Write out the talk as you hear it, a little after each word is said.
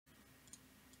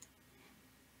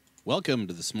Welcome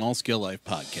to the Small Scale Life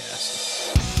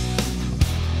Podcast.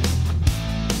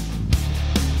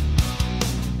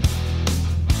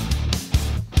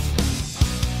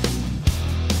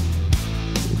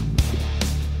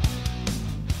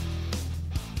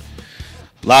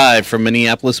 Live from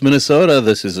Minneapolis, Minnesota,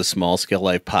 this is a Small Scale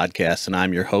Life Podcast, and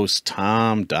I'm your host,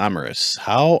 Tom Domeris.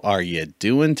 How are you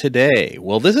doing today?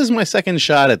 Well, this is my second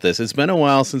shot at this. It's been a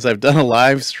while since I've done a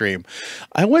live stream.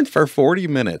 I went for 40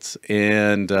 minutes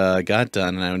and got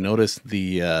done, and I noticed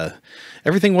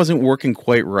everything wasn't working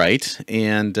quite right,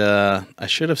 and I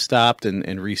should have stopped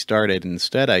and restarted.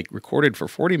 Instead, I recorded for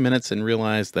 40 minutes and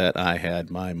realized that I had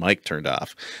my mic turned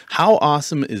off. How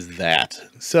awesome is that?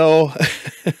 So...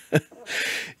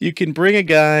 You can bring a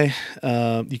guy,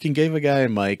 you can give a guy a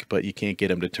mic, but you can't get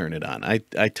him to turn it on. I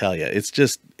tell you,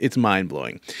 it's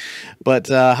mind-blowing. But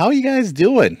how are you guys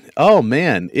doing? Oh,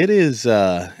 man, it is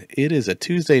a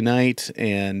Tuesday night,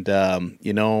 and,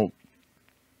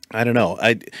 I don't know.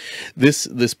 This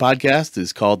podcast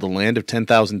is called The Land of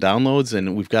 10,000 Downloads,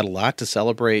 and we've got a lot to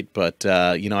celebrate. But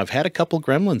I've had a couple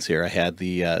gremlins here. I had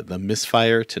the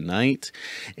misfire tonight,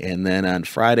 and then on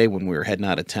Friday when we were heading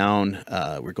out of town,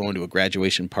 we're going to a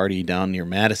graduation party down near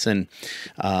Madison.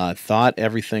 Thought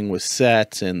everything was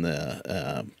set, and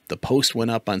the post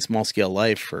went up on Small Scale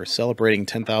Life for celebrating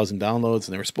 10,000 downloads,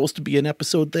 and there was supposed to be an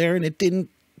episode there, and it didn't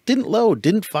load,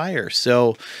 didn't fire.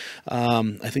 So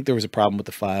I think there was a problem with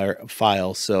the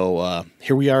file. So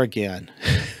here we are again.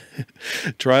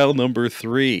 Trial number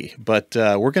 3. But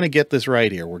we're going to get this right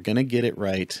here. We're going to get it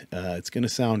right. It's going to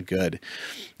sound good.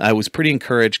 I was pretty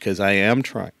encouraged because I am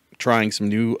trying some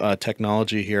new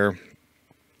technology here.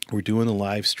 We're doing a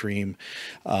live stream.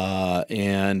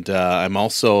 And I'm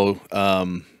also...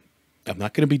 I'm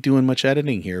not going to be doing much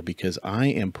editing here because I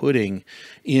am putting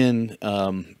in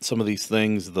some of these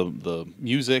things, the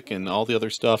music and all the other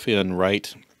stuff in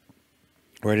right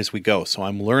as we go. So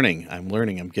I'm learning.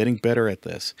 I'm getting better at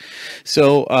this.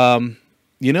 So,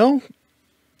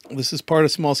 this is part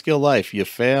of Small Scale Life. You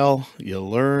fail, you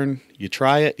learn, you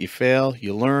try it, you fail,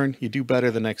 you learn, you do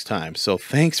better the next time. So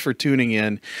thanks for tuning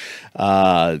in.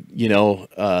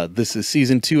 This is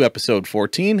season 2, episode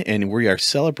 14, and we are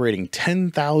celebrating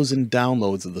 10,000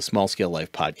 downloads of the Small Scale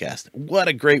Life podcast. What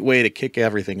a great way to kick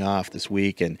everything off this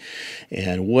week, and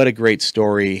what a great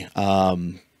story.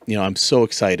 I'm so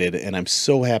excited, and I'm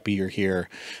so happy you're here.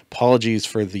 Apologies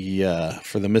for the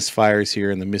misfires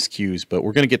here and the miscues, but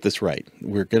we're going to get this right.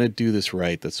 We're going to do this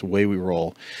right. That's the way we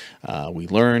roll. We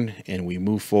learn and we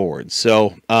move forward.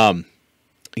 So,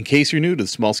 in case you're new to the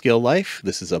Small Scale Life,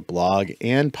 this is a blog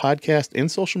and podcast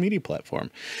and social media platform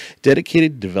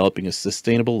dedicated to developing a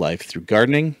sustainable life through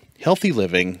gardening, healthy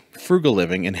living, frugal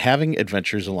living, and having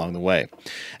adventures along the way.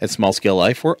 At Small Scale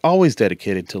Life, we're always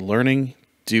dedicated to learning,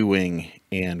 doing,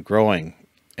 and growing,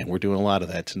 and we're doing a lot of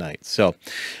that tonight. So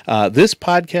this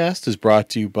podcast is brought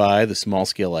to you by the Small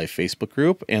Scale Life Facebook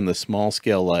group and the Small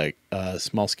Scale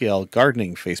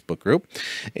Gardening Facebook group,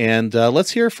 and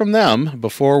let's hear from them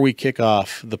before we kick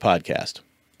off the podcast.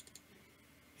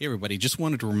 Hey everybody, just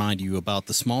wanted to remind you about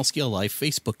the Small Scale Life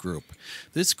Facebook group.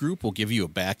 This group will give you a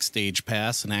backstage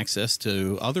pass and access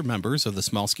to other members of the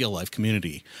Small Scale Life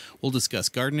community. We'll discuss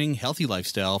gardening, healthy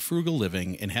lifestyle, frugal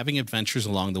living, and having adventures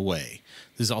along the way.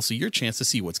 This is also your chance to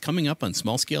see what's coming up on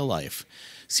Small Scale Life.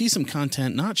 See some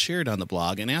content not shared on the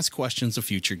blog and ask questions of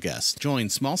future guests. Join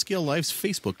Small Scale Life's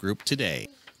Facebook group today.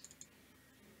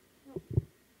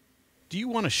 Do you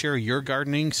want to share your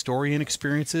gardening story and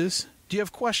experiences? Do you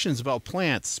have questions about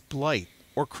plants, blight,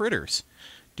 or critters?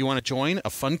 Do you want to join a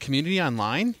fun community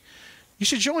online? You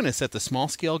should join us at the Small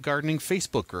Scale Gardening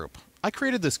Facebook group. I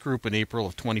created this group in April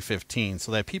of 2015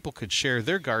 so that people could share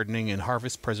their gardening and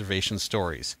harvest preservation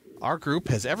stories. Our group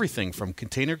has everything from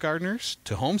container gardeners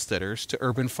to homesteaders to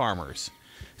urban farmers.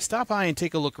 Stop by and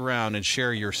take a look around and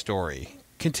share your story.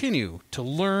 Continue to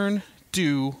learn,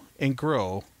 do, and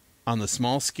grow on the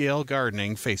Small Scale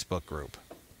Gardening Facebook group.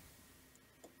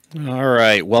 All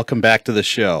right, welcome back to the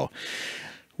show.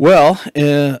 Well,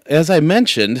 as I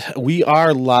mentioned, we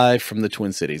are live from the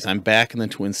Twin Cities. I'm back in the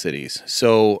Twin Cities.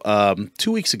 So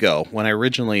 2 weeks ago, when I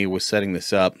originally was setting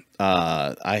this up,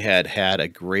 I had a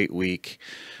great week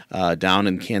down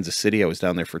in Kansas City. I was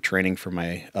down there for training for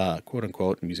my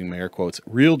quote-unquote, I'm using my air quotes,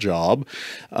 real job.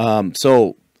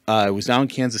 So I was down in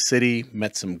Kansas City,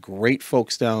 met some great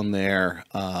folks down there,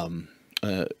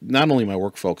 not only my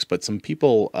work folks, but some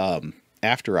people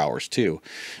after hours too.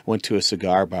 Went to a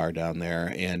cigar bar down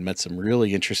there and met some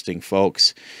really interesting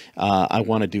folks. I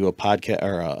want to do a podcast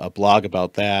or a blog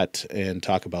about that and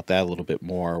talk about that a little bit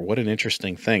more. What an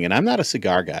interesting thing. And I'm not a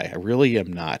cigar guy. I really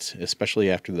am not, especially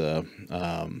after the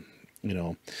you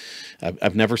know,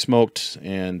 I've never smoked,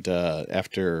 and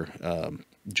after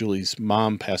Julie's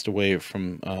mom passed away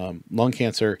from lung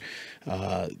cancer,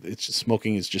 it's just,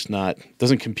 smoking is just not,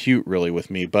 doesn't compute really with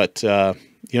me. But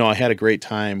you know, I had a great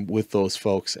time with those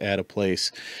folks at a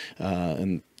place,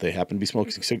 and they happened to be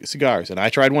smoking cigars, and I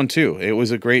tried one too. It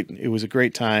was a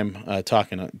great time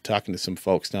talking to some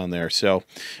folks down there. So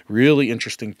really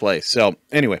interesting place. So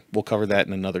anyway, we'll cover that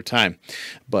in another time.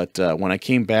 But when I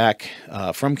came back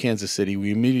from Kansas City,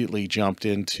 we immediately jumped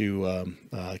into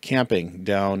camping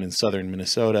down in southern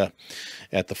Minnesota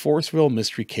at the Forestville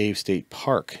Mystery Cave State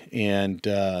Park. And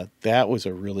that was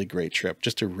a really great trip,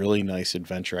 just a really nice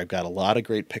adventure. I've got a lot of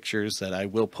great pictures that I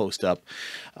will post up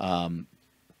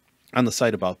on the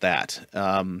site about that.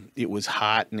 It was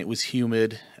hot and it was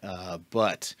humid,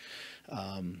 but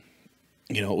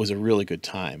you know, it was a really good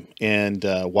time. And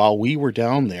while we were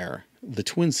down there, the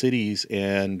Twin Cities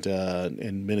and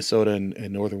Minnesota and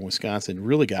northern Wisconsin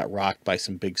really got rocked by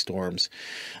some big storms.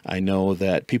 I know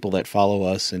that people that follow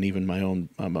us, and even my own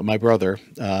my brother,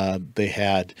 they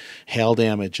had hail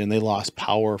damage and they lost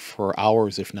power for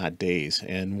hours, if not days.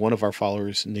 And one of our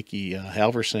followers, Nikki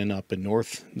Halverson, up in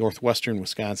northwestern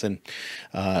Wisconsin,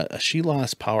 she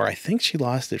lost power. I think she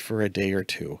lost it for a day or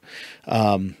two.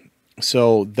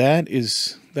 So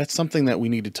that's something that we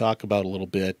need to talk about a little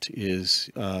bit,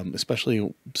 is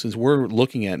especially since we're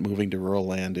looking at moving to rural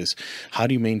land, is how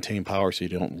do you maintain power so you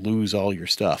don't lose all your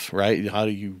stuff, right? How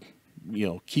do you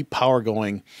keep power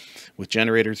going with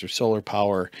generators or solar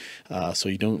power, so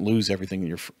you don't lose everything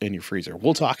in your freezer.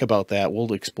 We'll talk about that.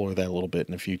 We'll explore that a little bit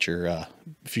in a future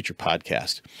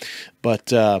podcast.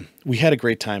 But we had a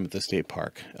great time at the state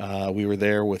park. We were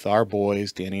there with our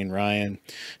boys, Danny and Ryan,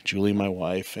 Julie, my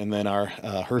wife, and then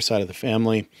her side of the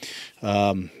family.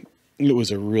 It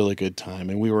was a really good time,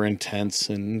 and we were in tents,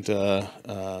 and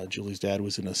Julie's dad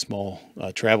was in a small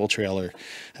travel trailer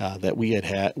that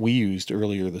we used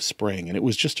earlier this spring, and it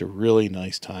was just a really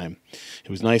nice time. It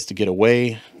was nice to get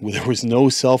away. There was no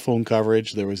cell phone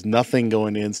coverage. There was nothing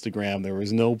going to Instagram. There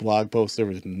was no blog posts. There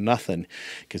was nothing,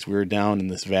 because we were down in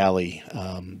this valley,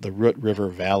 the Root River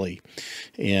Valley,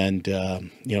 and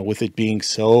with it being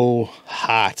so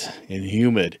hot and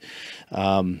humid,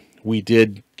 we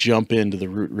did jump into the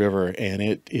Root River, and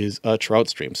it is a trout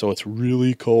stream, so it's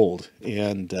really cold.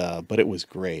 And but it was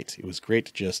great. It was great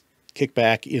to just kick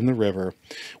back in the river.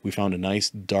 We found a nice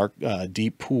dark,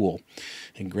 deep pool,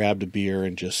 and grabbed a beer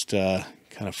and just kind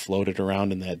of floated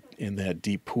around in that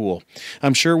deep pool.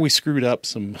 I'm sure we screwed up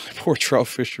some poor trout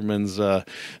fisherman's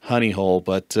honey hole,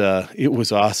 but it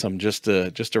was awesome just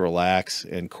to relax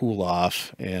and cool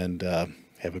off and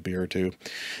have a beer or two.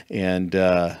 And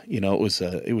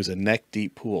it was a neck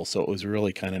deep pool, so it was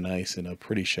really kind of nice in a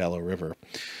pretty shallow river.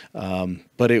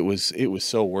 But it was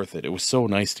so worth it. It was so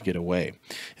nice to get away.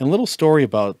 And a little story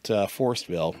about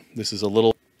Forestville. This is a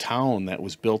little town that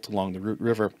was built along the Root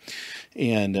River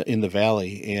and in the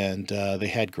valley, and they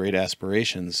had great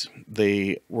aspirations.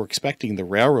 They were expecting the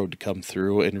railroad to come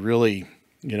through and really,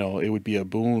 it would be a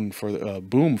boom for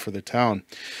the town.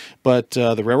 But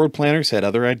the railroad planners had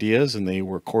other ideas, and they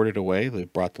were courted away. They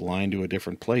brought the line to a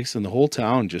different place, and the whole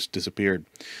town just disappeared.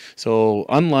 So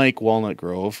unlike Walnut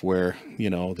Grove, where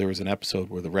there was an episode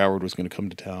where the railroad was going to come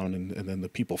to town, and then the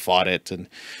people fought it,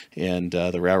 and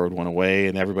the railroad went away,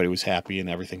 and everybody was happy and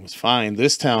everything was fine.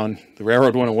 This town, the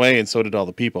railroad went away, and so did all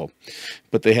the people.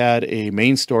 But they had a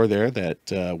main store there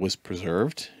that was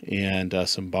preserved, and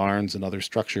some barns and other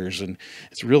structures, and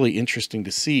it's really interesting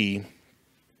to see,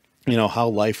 how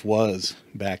life was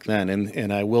back then.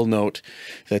 And I will note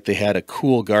that they had a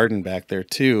cool garden back there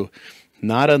too,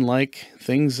 not unlike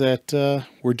things that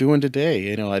we're doing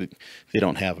today. They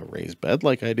don't have a raised bed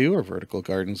like I do, or vertical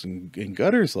gardens and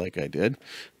gutters like I did,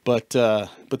 but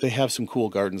they have some cool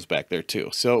gardens back there too.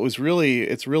 So it's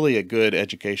really a good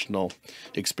educational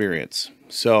experience.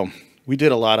 So we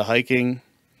did a lot of hiking.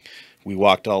 We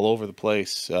walked all over the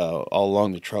place, all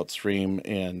along the trout stream,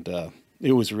 and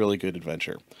it was a really good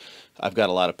adventure. I've got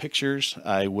a lot of pictures.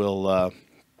 I will,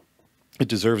 it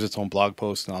deserves its own blog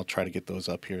post, and I'll try to get those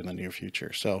up here in the near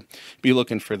future. So be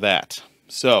looking for that.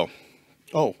 So,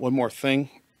 one more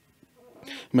thing.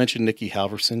 I mentioned Nikki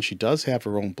Halverson. She does have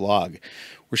her own blog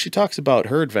where she talks about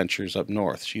her adventures up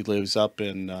north. She lives up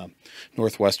in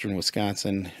northwestern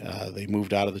Wisconsin. They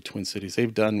moved out of the Twin Cities.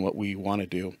 They've done what we want to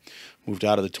do. Moved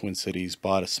out of the Twin Cities,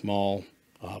 bought a small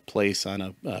place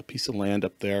on a piece of land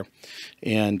up there,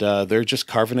 and they're just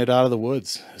carving it out of the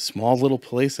woods. A small little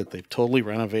place that they've totally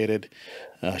renovated.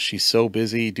 She's so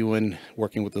busy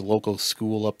working with the local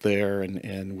school up there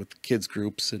and with kids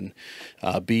groups and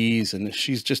bees, and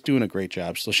she's just doing a great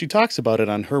job. So she talks about it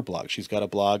on her blog. She's got a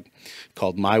blog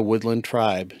called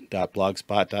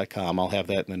mywoodlandtribe.blogspot.com. I'll have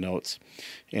that in the notes.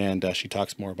 And she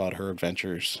talks more about her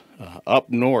adventures up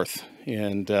north.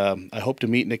 And I hope to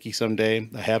meet Nikki someday.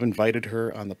 I have invited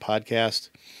her on the podcast.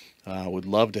 Would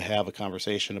love to have a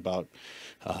conversation about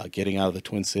getting out of the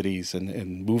Twin Cities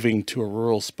and moving to a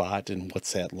rural spot, and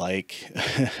what's that like?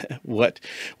 What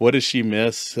does she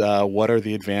miss? What are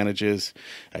the advantages?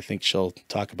 I think she'll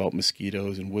talk about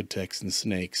mosquitoes and wood ticks and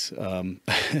snakes.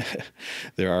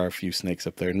 There are a few snakes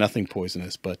up there, nothing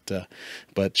poisonous, but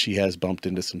she has bumped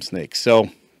into some snakes. So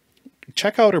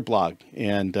check out her blog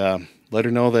and let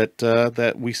her know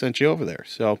that we sent you over there.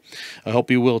 So I hope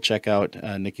you will check out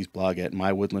Nikki's blog at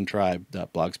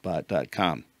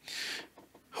mywoodlandtribe.blogspot.com.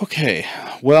 Okay,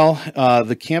 well,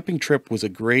 the camping trip was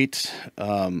great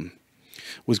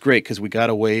because we got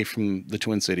away from the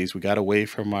Twin Cities. We got away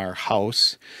from our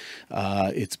house.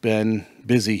 It's been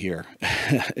busy here.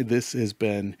 This has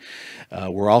been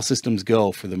where all systems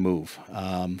go for the move.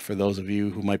 For those of you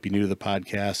who might be new to the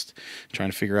podcast,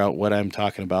 trying to figure out what I'm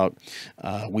talking about,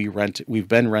 we've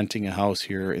been renting a house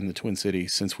here in the Twin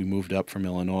Cities since we moved up from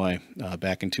Illinois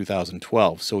back in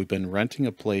 2012. So we've been renting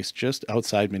a place just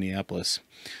outside Minneapolis,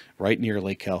 right near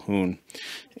Lake Calhoun,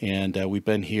 and we've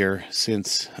been here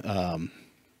since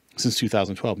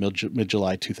 2012,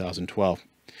 mid-July 2012.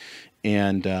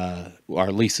 And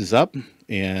our lease is up,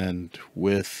 and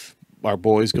with our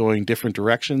boys going different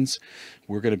directions,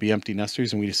 we're going to be empty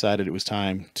nesters, and we decided it was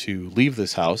time to leave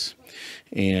this house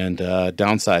and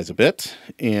downsize a bit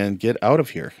and get out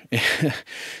of here.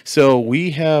 So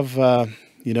we have,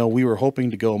 we were hoping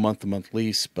to go a month-to-month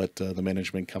lease, but the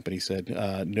management company said,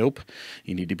 nope,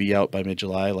 you need to be out by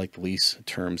mid-July like the lease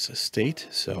terms state.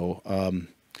 So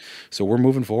we're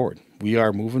moving forward. We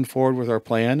are moving forward with our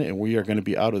plan, and we are going to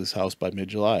be out of this house by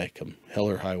mid-July, come hell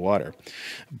or high water.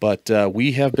 But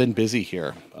we have been busy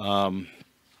here.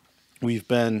 We've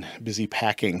been busy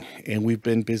packing, and we've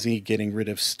been busy getting rid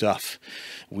of stuff.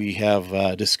 We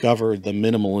have discovered the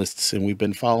minimalists, and we've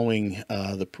been following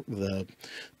the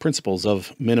principles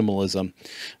of minimalism.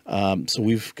 So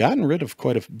we've gotten rid of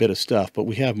quite a bit of stuff, but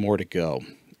we have more to go.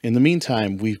 In the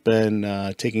meantime, we've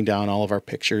been taking down all of our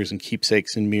pictures and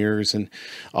keepsakes and mirrors and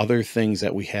other things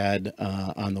that we had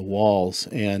on the walls.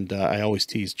 And I always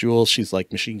tease Jules. She's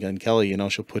like Machine Gun Kelly,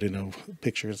 she'll put in a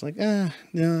picture. It's like, no,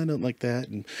 I don't like that.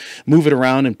 And move it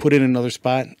around and put it in another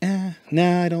spot.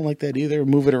 No, I don't like that either.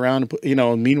 Move it around and put,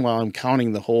 and meanwhile, I'm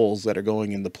counting the holes that are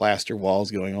going in the plaster walls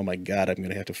going, oh my God, I'm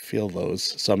going to have to fill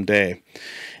those someday.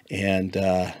 And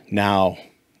now,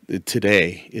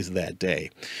 today is that day.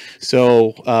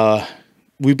 So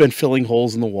we've been filling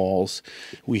holes in the walls.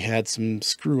 We had some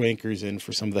screw anchors in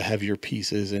for some of the heavier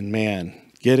pieces, and man,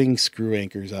 getting screw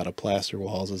anchors out of plaster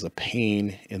walls is a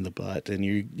pain in the butt, and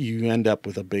you end up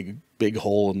with a big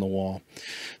hole in the wall.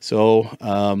 So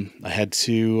I had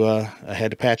to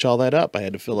patch all that up. I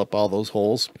had to fill up all those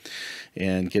holes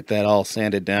and get that all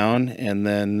sanded down, and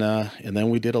then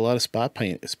we did a lot of spot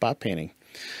painting.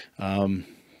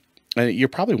 And you're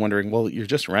probably wondering, well, you're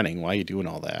just renting. Why are you doing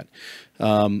all that?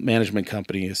 Management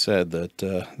company has said that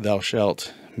thou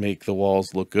shalt make the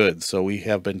walls look good. So we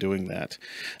have been doing that.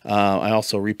 I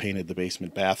also repainted the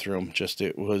basement bathroom.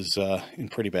 It was in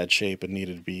pretty bad shape and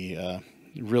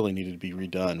really needed to be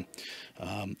redone.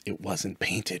 It wasn't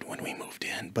painted when we moved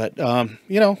in, but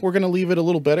we're going to leave it a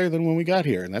little better than when we got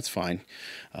here, and that's fine.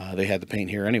 They had the paint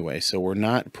here anyway, so we're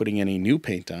not putting any new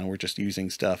paint on. We're just using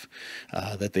stuff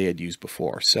that they had used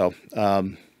before. So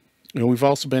we've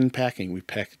also been packing.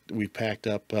 We've packed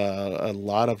up a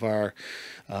lot of our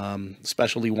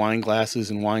specialty wine glasses,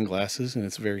 and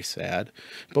it's very sad,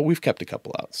 but we've kept a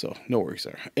couple out, so no worries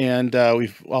there. And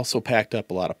we've also packed up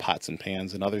a lot of pots and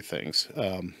pans and other things.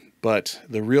 But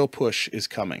the real push is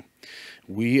coming.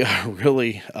 We are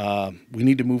really, we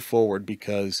need to move forward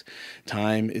because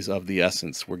time is of the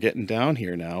essence. We're getting down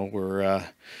here now. We're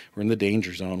in the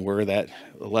danger zone. We're that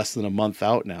less than a month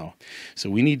out now.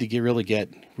 So we need to really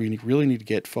need to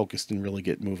get focused and really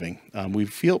get moving. We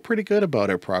feel pretty good about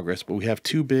our progress, but we have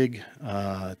two big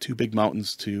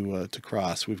mountains to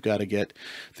cross. We've got to get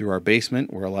through our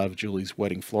basement where a lot of Julie's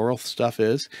wedding floral stuff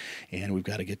is, and we've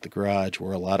got to get the garage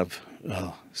where a lot of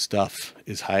stuff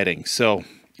is hiding. So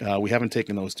we haven't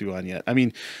taken those two on yet. I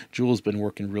mean, Julie's been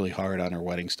working really hard on her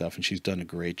wedding stuff, and she's done a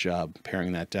great job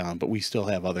paring that down. But we still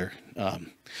have other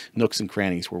nooks and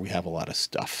crannies where we have a lot of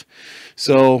stuff.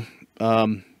 So,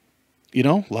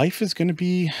 life is going to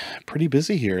be pretty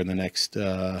busy here in the next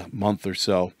month or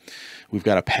so. We've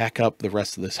got to pack up the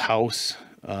rest of this house.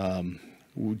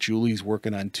 Julie's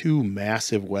working on two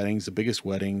massive weddings, the biggest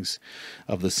weddings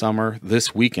of the summer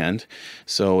this weekend.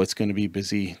 So it's going to be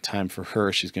busy time for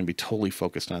her. She's going to be totally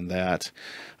focused on that.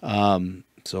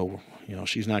 So,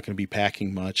 she's not going to be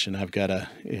packing much, and I've got to,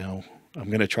 I'm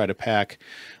going to try to pack,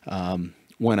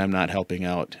 when I'm not helping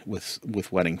out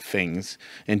with wedding things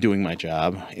and doing my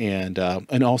job. And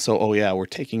also, oh yeah, we're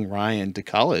taking Ryan to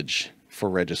college for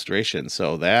registration.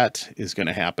 So that is going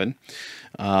to happen.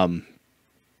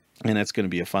 And it's going to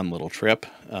be a fun little trip.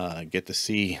 Get to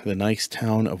see the nice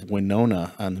town of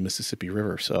Winona on the Mississippi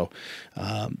River. So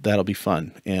that'll be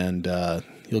fun. And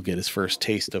he'll get his first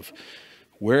taste of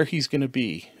where he's going to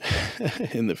be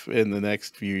in the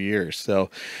next few years. So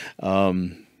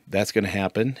that's going to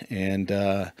happen. And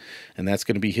that's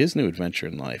going to be his new adventure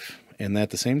in life. And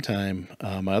at the same time,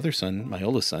 my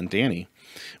oldest son, Danny,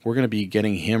 we're going to be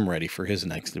getting him ready for his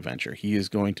next adventure. He is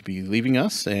going to be leaving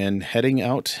us and heading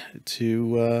out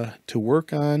to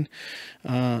work on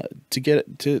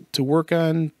work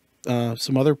on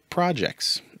some other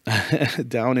projects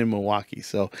down in Milwaukee.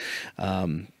 So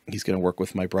he's going to work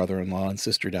with my brother-in-law and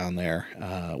sister down there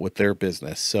with their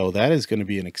business. So that is going to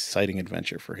be an exciting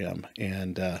adventure for him.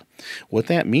 And what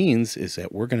that means is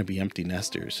that we're going to be empty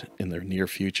nesters in the near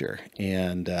future.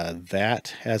 And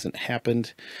that hasn't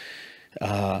happened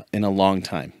in a long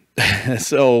time.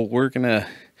 So we're going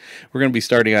to be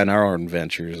starting on our own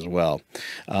adventures as well.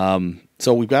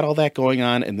 So we've got all that going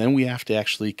on, and then we have to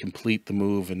actually complete the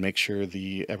move and make sure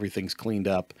everything's cleaned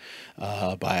up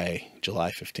by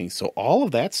July 15th. So all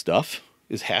of that stuff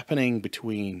is happening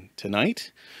between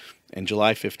tonight and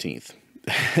July 15th.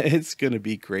 It's going to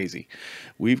be crazy.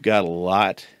 We've got a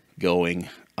lot going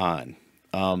on.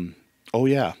 Oh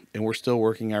yeah, and we're still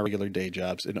working our regular day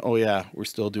jobs. And oh yeah, we're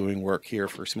still doing work here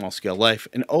for Small Scale Life.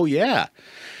 And oh yeah,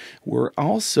 we're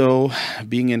also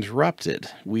being interrupted.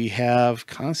 We have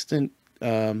constant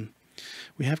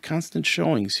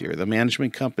showings here. The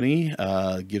management company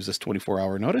gives us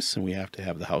 24-hour notice, and we have to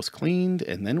have the house cleaned,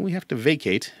 and then we have to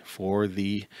vacate for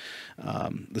the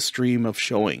stream of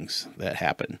showings that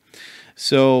happen.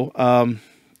 So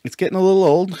it's getting a little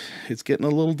old. It's getting a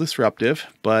little disruptive,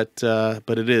 but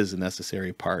it is a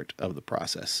necessary part of the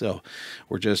process. So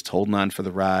we're just holding on for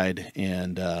the ride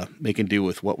and making do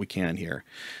with what we can here.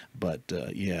 But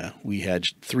yeah, we had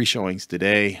 3 showings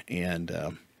today, and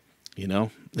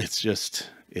it's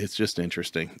just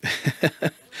interesting.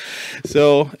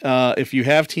 So if you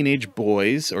have teenage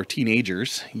boys or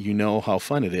teenagers, you know how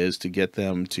fun it is to get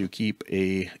them to keep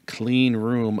a clean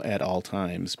room at all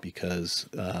times, because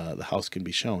the house can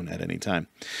be shown at any time.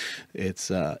 It's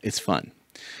fun.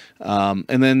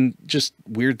 And then just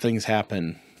weird things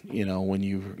happen, when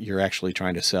you're actually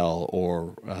trying to sell,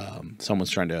 or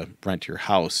someone's trying to rent your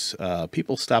house.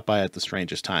 People stop by at the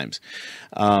strangest times.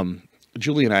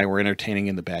 Julie and I were entertaining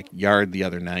in the backyard the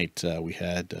other night. We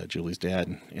had Julie's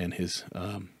dad and his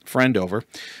friend over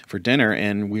for dinner,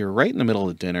 and we were right in the middle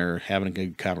of dinner having a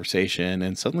good conversation,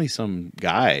 and suddenly some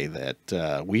guy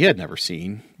that we had never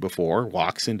seen before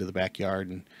walks into the backyard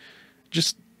and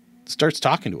just starts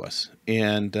talking to us.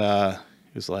 And it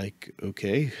was like,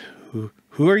 okay,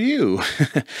 who are you?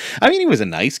 I mean, he was a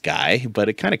nice guy, but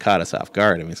it kind of caught us off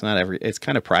guard. I mean, it's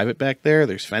kind of private back there.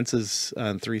 There's fences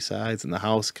on 3 sides, and the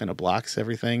house kind of blocks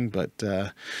everything, but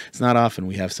it's not often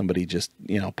we have somebody just,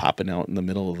 popping out in the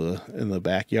middle of in the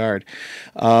backyard.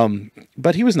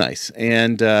 But he was nice,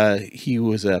 and he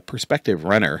was a prospective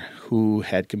renter who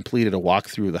had completed a walk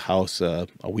through the house a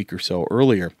week or so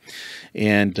earlier,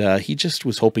 and he just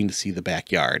was hoping to see the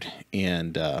backyard.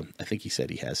 And I think he said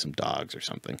he has some dogs or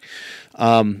something.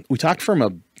 We talked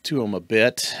to him a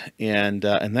bit, and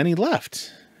then he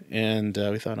left, and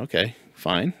we thought, okay,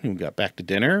 fine. We got back to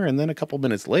dinner, and then a couple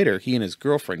minutes later, he and his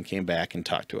girlfriend came back and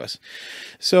talked to us.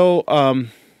 So,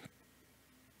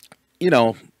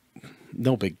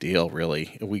 no big deal,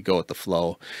 really. We go with the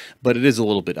flow, but it is a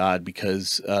little bit odd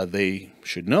because they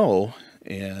should know,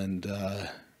 and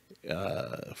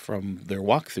from their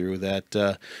walkthrough,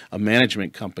 that a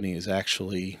management company is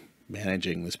actually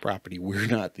managing this property. We're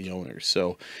not the owners.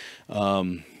 So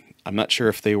I'm not sure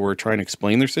if they were trying to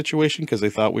explain their situation because they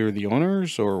thought we were the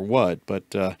owners or what,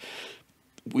 but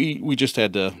we just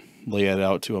had to lay it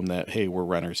out to them that, hey, we're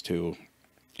renters too,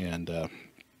 and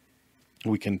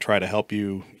we can try to help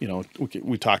you.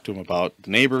 We talked to them about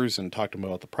the neighbors and talked to them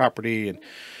about the property,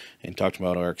 and talked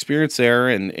about our experience there,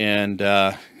 and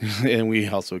we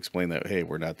also explained that, hey,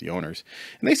 we're not the owners,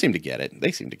 and they seem to get it.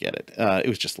 It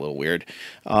was just a little weird,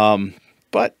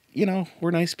 but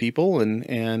we're nice people, and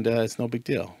it's no big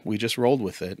deal. We just rolled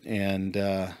with it, and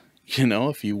You know,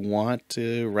 if you want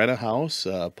to rent a house,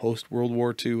 post World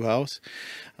War II house,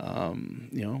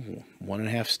 you know,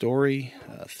 1.5 story,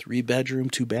 3 bedroom,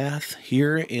 2 bath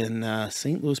here in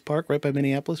St. Louis Park, right by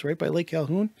Minneapolis, right by Lake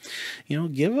Calhoun, you know,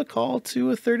 give a call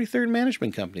to a 33rd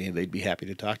Management Company. They'd be happy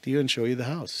to talk to you and show you the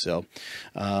house. So,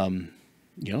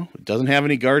 you know, it doesn't have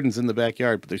any gardens in the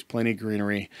backyard, but there's plenty of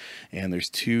greenery, and there's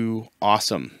 2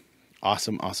 awesome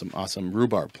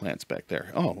rhubarb plants back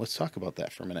there. Oh, let's talk about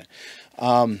that for a minute.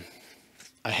 Well,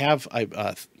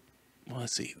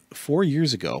 let's see, 4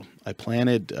 years ago, I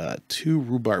planted 2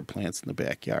 rhubarb plants in the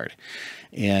backyard,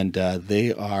 and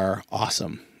they are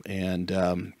awesome.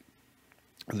 And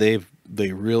they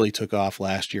really took off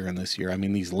last year and this year. I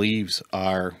mean, these leaves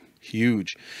are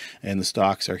huge and the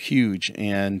stalks are huge,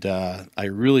 and I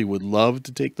really would love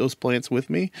to take those plants with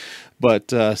me,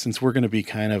 but since we're going to be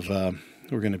kind of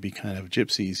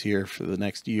gypsies here for the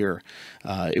next year,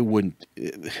 they wouldn't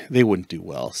do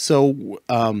well. So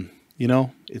you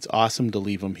know, it's awesome to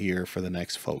leave them here for the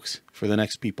next folks, for the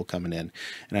next people coming in,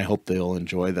 and I hope they'll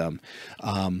enjoy them.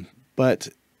 But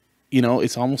you know,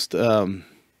 it's almost I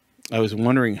was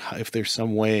wondering if there's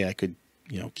some way I could,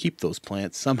 you know, keep those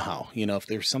plants somehow, you know, if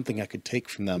there's something I could take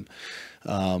from them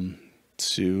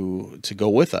to go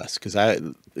with us, because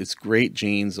it's great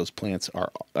genes. Those plants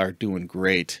are doing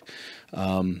great,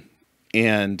 and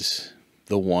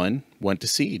the one went to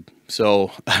seed.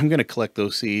 So I'm going to collect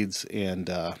those seeds, and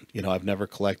you know, I've never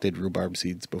collected rhubarb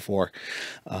seeds before,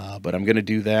 but I'm going to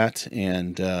do that,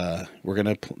 and we're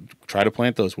going to try to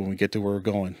plant those when we get to where we're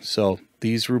going. So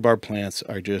these rhubarb plants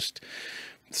are just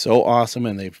so awesome,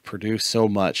 and they've produced so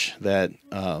much that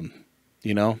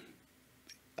you know,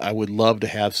 I would love to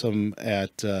have some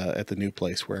at the new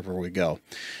place wherever we go,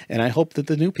 and I hope that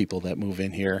the new people that move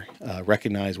in here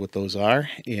recognize what those are,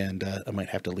 and I might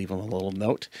have to leave them a little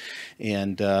note,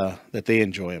 and that they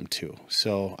enjoy them too.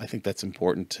 So I think that's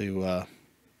important to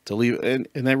leave, and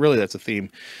that's a theme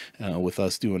with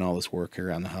us doing all this work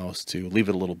around the house, to leave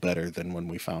it a little better than when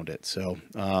we found it. So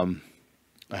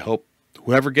I hope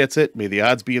whoever gets it, may the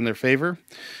odds be in their favor,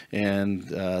 and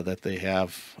that they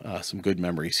have some good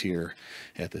memories here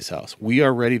at this house. We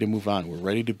are ready to move on. We're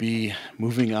ready to be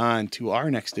moving on to our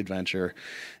next adventure,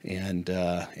 and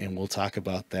we'll talk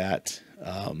about that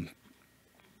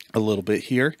a little bit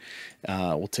here.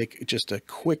 We'll take just a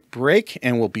quick break,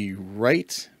 and we'll be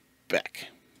right back.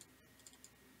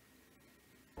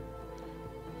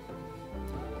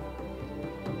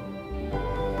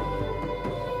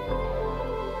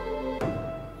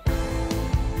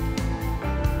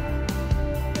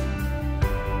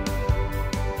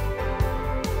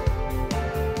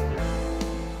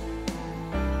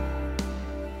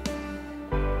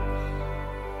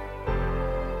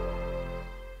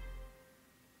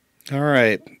 All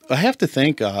right. I have to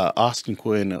thank Austin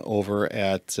Quinn over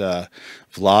at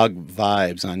Vlog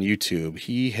Vibes on YouTube.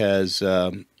 He has,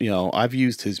 you know, I've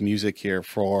used his music here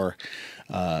for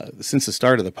since the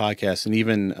start of the podcast, and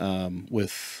even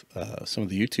with some of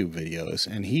the YouTube videos.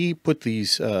 And he put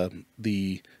these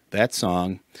that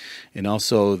song, and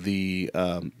also the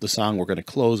song we're going to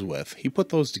close with. He put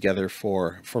those together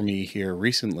for me here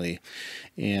recently,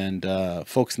 and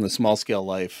folks in the Small Scale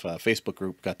Life Facebook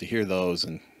group got to hear those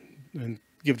and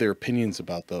give their opinions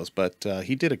about those. But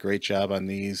he did a great job on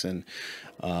these, and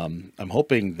I'm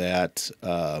hoping that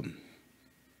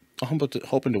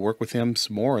hoping to work with him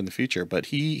some more in the future. But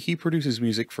he produces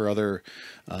music for other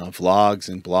vlogs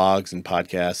and blogs and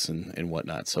podcasts and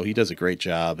whatnot. So he does a great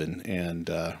job, and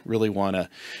really want to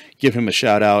give him a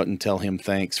shout out and tell him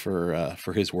thanks for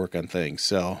his work on things.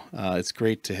 So it's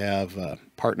great to have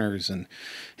partners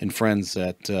and friends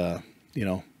that you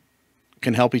know,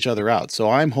 can help each other out.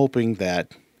 So I'm hoping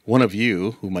that one of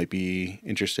you who might be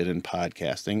interested in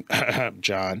podcasting,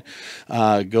 John,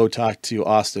 go talk to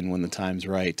Austin when the time's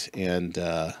right, and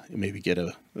maybe get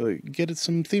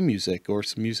some theme music or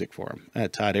some music for him.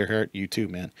 Todd Earhart, you too,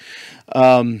 man.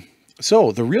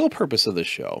 So the real purpose of this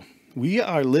show, we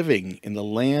are living in the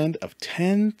land of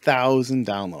 10,000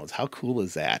 downloads. How cool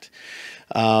is that?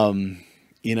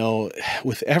 You know,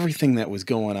 with everything that was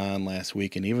going on last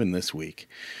week and even this week,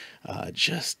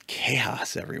 just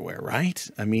chaos everywhere, right?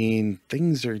 I mean,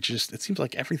 things are just, it seems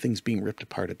like everything's being ripped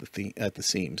apart at the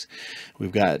seams.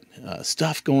 We've got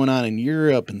stuff going on in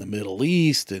Europe and the Middle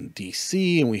East and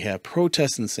DC, and we have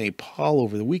protests in St. Paul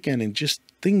over the weekend, and just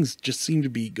things just seem to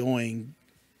be going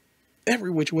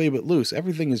every which way but loose.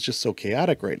 Everything is just so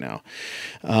chaotic right now.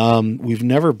 We've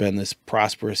never been this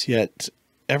prosperous, yet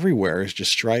everywhere is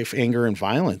just strife, anger, and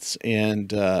violence.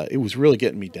 And it was really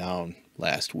getting me down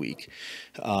last week.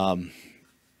 You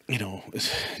know,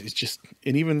 it's just,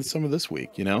 and even some of this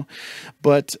week, you know,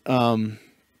 but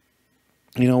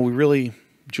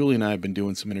Julie and I have been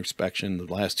doing some introspection. The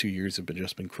last 2 years have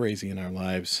been crazy in our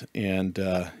lives. And,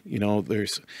 you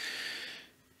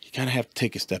kind of have to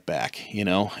take a step back,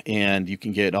 and you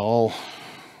can get all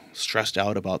stressed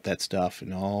out about that stuff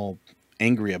and all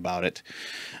angry about it.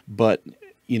 But,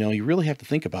 you really have to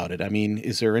think about it. I mean,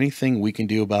 is there anything we can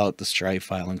do about the strife,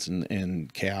 violence,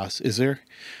 and chaos? Is there?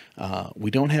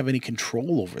 We don't have any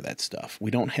control over that stuff.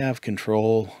 We don't have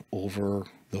control over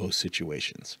those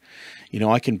situations.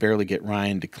 I can barely get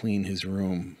Ryan to clean his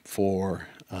room for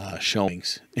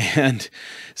showings. And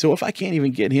so if I can't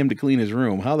even get him to clean his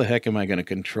room, how the heck am I going to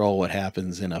control what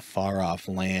happens in a far off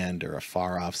land or a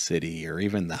far off city or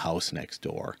even the house next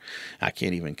door? I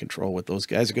can't even control what those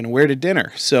guys are going to wear to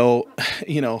dinner. So,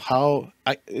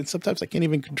 and sometimes I can't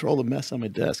even control the mess on my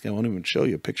desk. I won't even show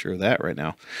you a picture of that right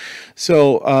now.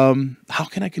 So, how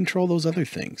can I control those other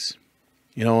things?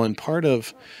 And part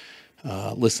of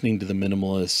listening to the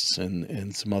minimalists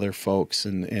and some other folks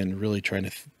and really trying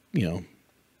to,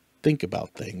 think about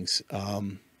things,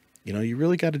 you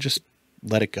really got to just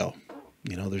let it go.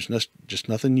 There's just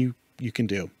nothing you can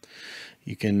do.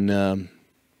 You can,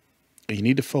 you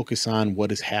need to focus on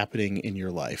what is happening in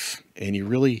your life, and you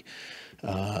really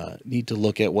need to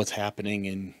look at what's happening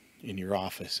in your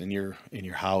office, in your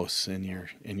house, in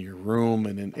your room,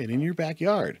 and in your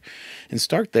backyard, and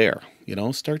start there.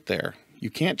 Start there.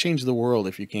 You can't change the world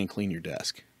if you can't clean your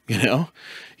desk.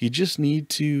 You just need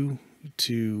to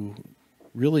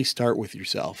really start with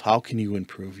yourself. How can you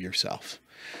improve yourself?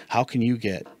 How can I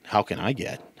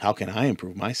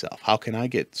improve myself? How can I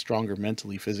get stronger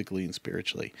mentally, physically, and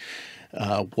spiritually?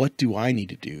 What do I need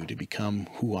to do to become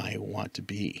who I want to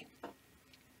be?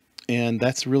 And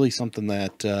that's really something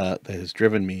that has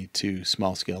driven me to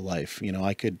Small Scale Life.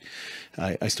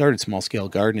 I started Small Scale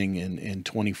Gardening in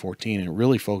 2014 and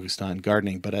really focused on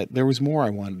gardening, but there was more I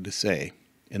wanted to say.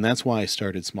 And that's why I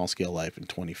started Small Scale Life in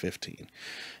 2015.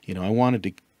 I wanted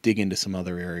to dig into some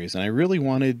other areas, and I really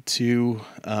wanted to,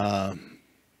 I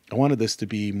wanted this to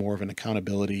be more of an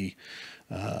accountability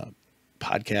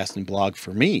podcast and blog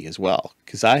for me as well.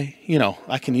 Cause I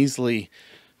can easily,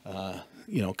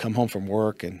 come home from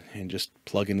work and just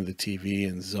plug into the TV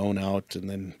and zone out, and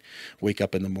then wake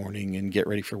up in the morning and get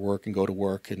ready for work and go to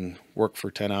work and work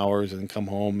for 10 hours and come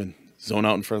home and zone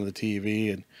out in front of the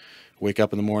TV and wake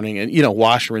up in the morning and,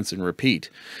 wash, rinse, and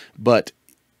repeat. But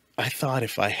I thought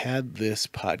if I had this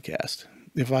podcast,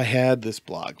 if I had this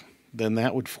blog, then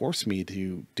that would force me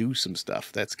to do some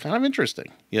stuff that's kind of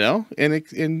interesting,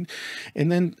 and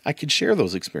then I could share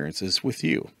those experiences with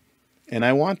you. And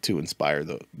I want to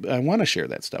I want to share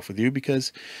that stuff with you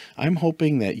because I'm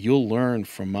hoping that you'll learn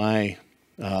from my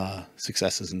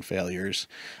successes and failures.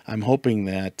 I'm hoping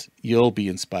that you'll be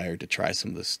inspired to try some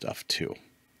of this stuff too.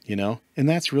 And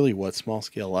that's really what Small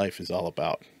Scale Life is all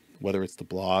about, whether it's the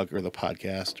blog or the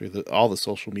podcast or all the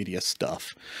social media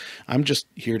stuff. I'm just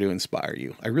here to inspire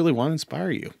you. I really want to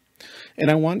inspire you. And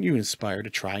I want you inspired to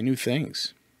try new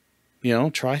things.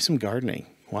 Try some gardening.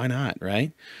 Why not,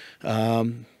 right?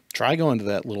 Try going to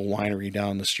that little winery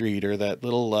down the street or that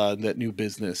little, that new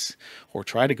business, or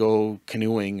try to go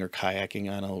canoeing or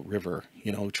kayaking on a river.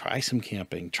 Try some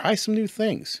camping, try some new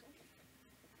things.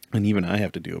 And even I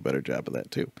have to do a better job of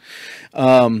that too.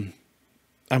 I'm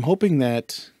hoping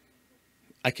that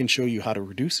I can show you how to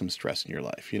reduce some stress in your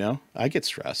life. I get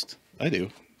stressed. I do.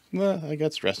 I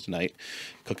got stressed tonight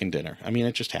cooking dinner. I mean,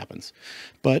 it just happens.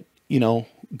 But,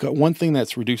 one thing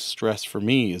that's reduced stress for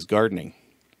me is gardening.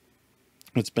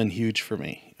 It's been huge for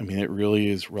me. I mean, it really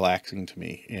is relaxing to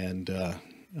me. And I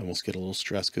almost get a little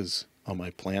stressed because all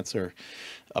my plants are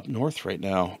up north right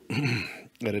now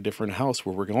at a different house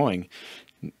where we're going.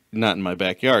 Not in my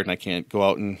backyard, and I can't go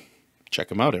out and check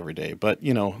them out every day. But,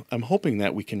 I'm hoping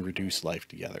that we can reduce life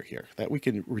together here, that we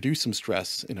can reduce some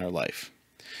stress in our life.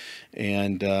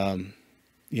 And,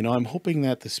 I'm hoping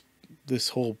that this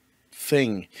whole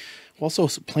thing will also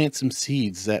plant some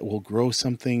seeds that will grow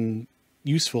something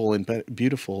useful and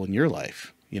beautiful in your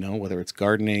life. Whether it's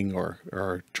gardening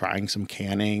or trying some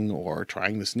canning or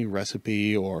trying this new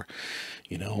recipe or,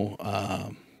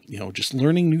 just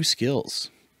learning new skills.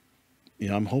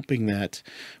 I'm hoping that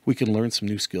we can learn some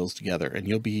new skills together, and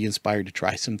you'll be inspired to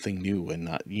try something new and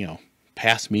not,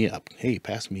 pass me up. Hey,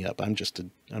 pass me up.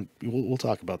 We'll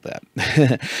talk about that.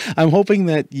 I'm hoping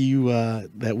that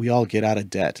that we all get out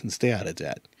of debt and stay out of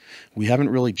debt. We haven't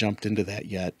really jumped into that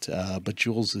yet. But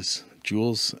Jules,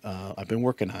 I've been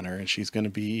working on her, and she's going to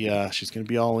be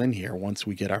all in here once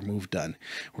we get our move done.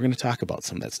 We're going to talk about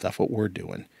some of that stuff, what we're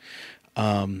doing.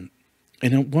 And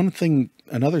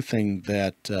another thing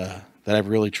that I've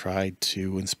really tried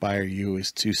to inspire you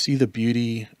is to see the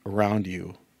beauty around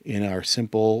you in our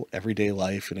simple everyday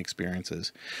life and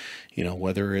experiences.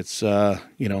 Whether it's,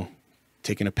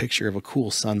 taking a picture of a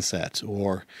cool sunset,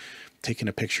 or taking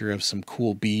a picture of some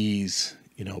cool bees,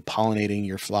 pollinating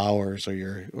your flowers, or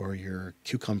your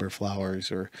cucumber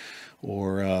flowers, or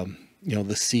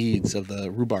the seeds of the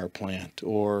rhubarb plant,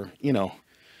 or,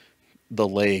 the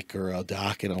lake, or a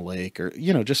dock in a lake, or,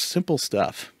 just simple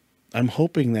stuff. I'm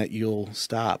hoping that you'll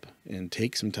stop and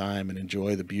take some time and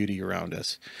enjoy the beauty around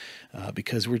us,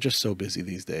 because we're just so busy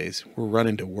these days. We're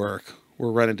running to work.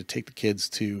 We're running to take the kids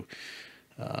to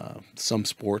some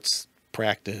sports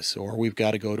practice, or we've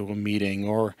got to go to a meeting,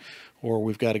 or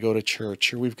we've got to go to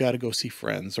church, or we've got to go see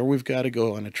friends, or we've got to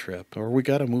go on a trip, or we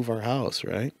got to move our house,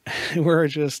 right? We're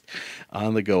just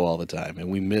on the go all the time, and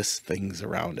we miss things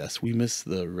around us. We miss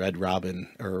the red robin,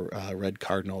 or red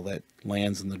cardinal that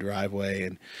lands in the driveway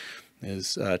and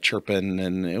is chirping,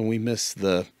 and we miss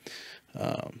the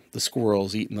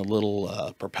squirrels eating the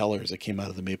little propellers that came out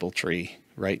of the maple tree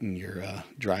right in your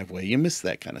driveway. You miss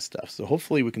that kind of stuff. So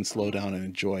hopefully we can slow down and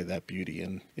enjoy that beauty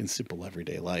in simple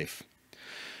everyday life.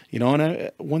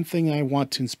 And one thing I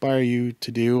want to inspire you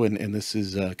to do, and this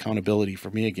is accountability for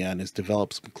me again, is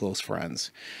develop some close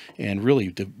friends and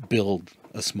really to build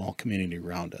a small community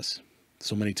around us.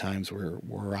 So many times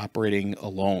we're operating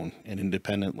alone and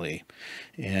independently,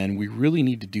 and we really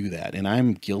need to do that. And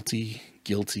I'm guilty.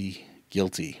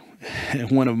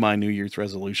 One of my New Year's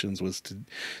resolutions was to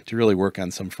really work on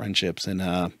some friendships, and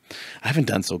I haven't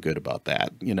done so good about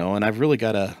that, and I've really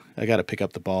got to pick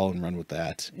up the ball and run with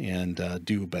that, and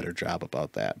do a better job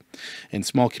about that. And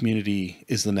small community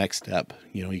is the next step.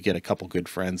 You get a couple good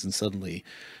friends, and suddenly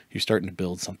you're starting to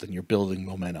build something. You're building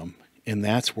momentum, and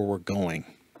that's where we're going.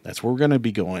 That's where we're going to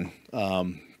be going.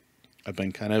 I've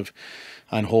been kind of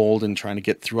on hold and trying to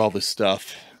get through all this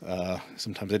stuff.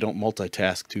 Sometimes I don't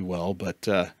multitask too well, but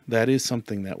that is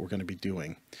something that we're going to be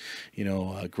doing.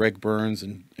 Greg Burns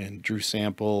and Drew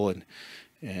Sample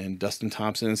and Dustin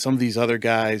Thompson and some of these other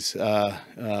guys,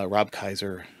 Rob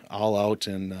Kaiser, all out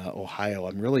in Ohio.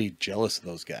 I'm really jealous of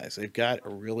those guys. They've got a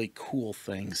really cool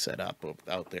thing set up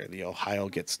out there, the Ohio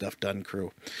Get Stuff Done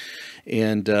crew.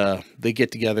 And they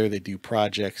get together, they do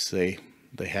projects, they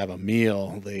have a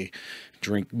meal, they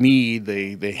drink mead,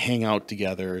 they hang out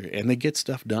together, and they get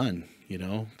stuff done.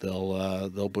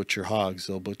 They'll butcher hogs,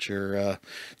 they'll butcher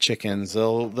chickens,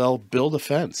 they'll build a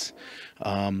fence,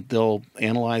 they'll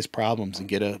analyze problems and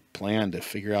get a plan to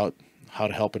figure out how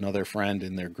to help another friend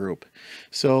in their group.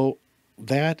 So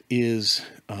that is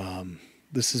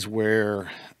this is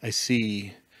where I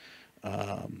see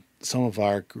some of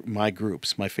my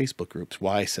groups, my Facebook groups,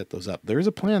 why I set those up. There is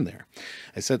a plan there.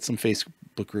 I set some Facebook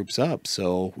groups up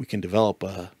so we can develop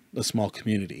a small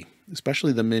community,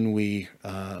 especially the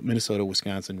Minnesota,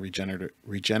 Wisconsin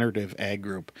Regenerative Ag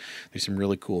Group. There's some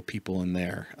really cool people in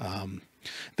there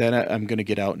that I'm going to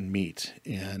get out and meet,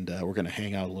 and we're going to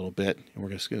hang out a little bit, and we're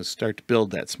just going to start to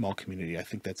build that small community. I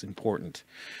think that's important,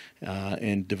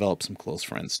 and develop some close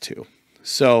friends too.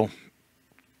 So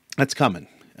that's coming.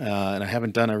 And I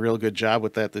haven't done a real good job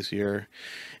with that this year,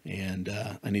 and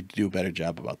I need to do a better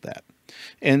job about that.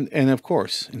 And of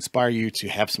course, inspire you to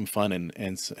have some fun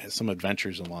and some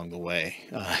adventures along the way.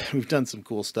 We've done some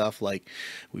cool stuff, like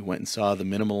we went and saw the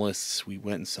Minimalists. We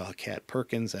went and saw Cat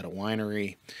Perkins at a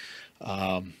winery.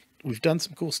 We've done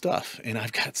some cool stuff, and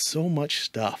I've got so much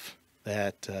stuff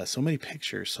that so many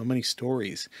pictures, so many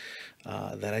stories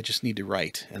that I just need to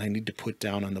write and I need to put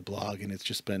down on the blog. And it's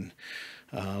just been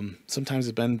sometimes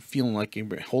it's been feeling like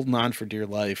you're holding on for dear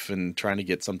life and trying to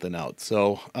get something out.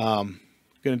 So I'm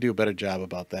going to do a better job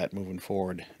about that moving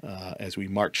forward as we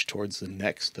march towards the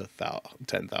next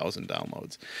 10,000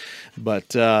 downloads.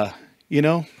 But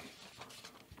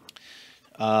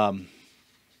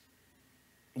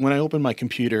when I opened my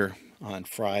computer on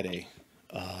Friday,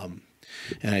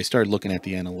 and I started looking at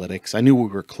the analytics, I knew we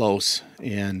were close,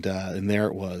 and there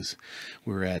it was.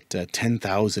 We were at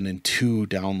 10,002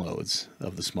 downloads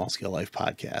of the Small Scale Life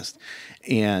podcast,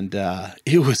 and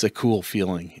it was a cool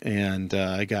feeling, and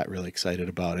I got really excited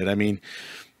about it. I mean,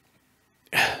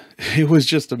 it was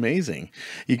just amazing.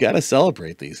 You got to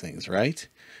celebrate these things, right?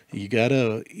 You got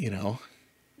to,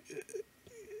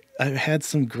 I've had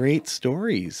some great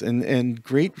stories and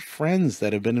great friends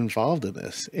that have been involved in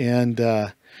this, and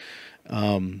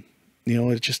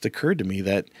it just occurred to me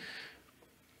that,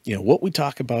 what we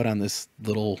talk about on this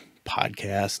little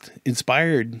podcast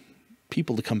inspired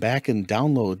people to come back and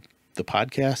download the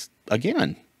podcast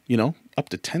again, up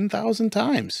to 10,000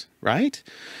 times, right?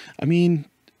 I mean,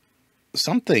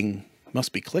 something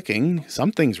must be clicking.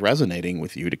 Something's resonating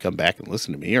with you to come back and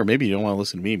listen to me, or maybe you don't want to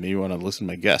listen to me. Maybe you want to listen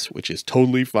to my guests, which is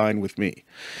totally fine with me.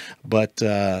 But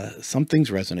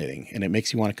something's resonating, and it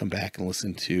makes you want to come back and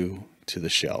listen to the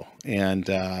show, and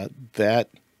that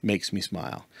makes me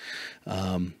smile.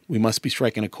 We must be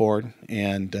striking a chord,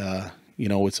 and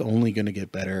it's only going to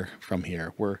get better from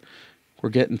here. We're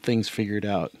getting things figured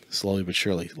out slowly but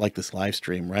surely, like this live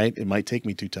stream, right? It might take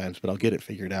me 2 times, but I'll get it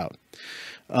figured out.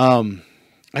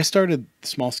 I started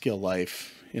Small Scale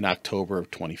Life in October of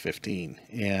 2015,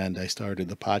 and I started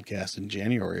the podcast in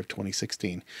January of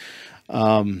 2016.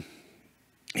 When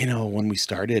we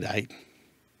started,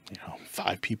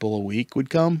 5 people a week would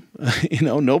come.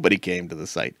 Nobody came to the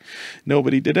site.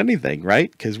 Nobody did anything,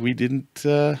 right? Because we didn't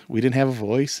have a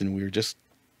voice, and we were just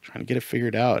trying to get it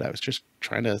figured out. I was just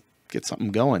trying to get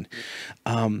something going.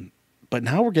 But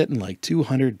now we're getting like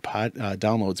 200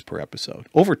 downloads per episode,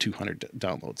 over 200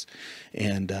 downloads.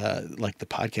 And like the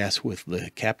podcast with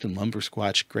the Captain Lumber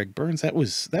Squatch, Greg Burns, that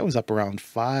was up around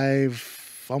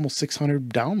almost 600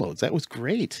 downloads. That was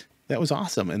great. That was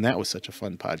awesome. And that was such a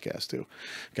fun podcast too.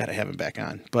 Got to have him back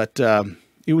on. But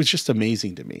it was just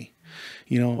amazing to me.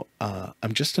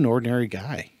 I'm just an ordinary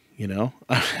guy.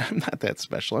 I'm not that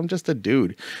special. I'm just a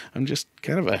dude. I'm just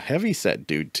kind of a heavy set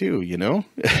dude too,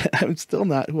 I'm still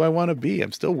not who I want to be.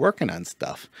 I'm still working on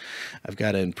stuff. I've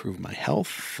got to improve my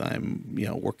health. I'm,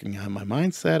 working on my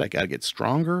mindset. I got to get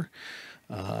stronger.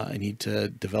 I need to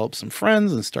develop some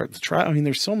friends and start the trial. I mean,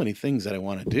 there's so many things that I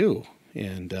want to do.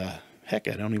 And heck,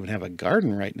 I don't even have a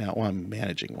garden right now. Well, I'm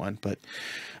managing one, but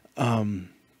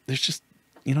there's just,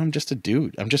 I'm just a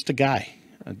dude. I'm just a guy.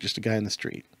 I'm just a guy in the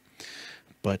street.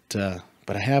 But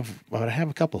I have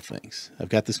a couple things. I've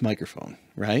got this microphone,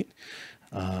 right?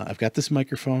 I've got this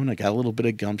microphone. I got a little bit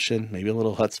of gumption, maybe a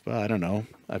little chutzpah. I don't know.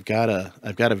 I've got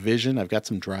a vision. I've got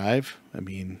some drive. I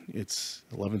mean, it's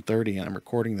 11:30 and I'm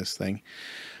recording this thing,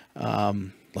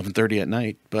 11:30 at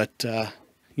night. But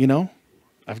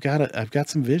I've got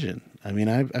some vision. I mean,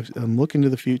 I'm looking to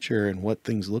the future and what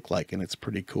things look like, and it's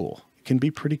pretty cool. It can be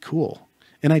pretty cool.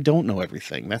 And I don't know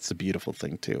everything. That's the beautiful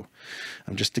thing too.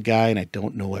 I'm just a guy and I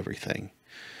don't know everything,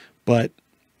 but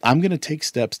I'm going to take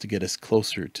steps to get us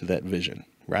closer to that vision.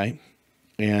 Right.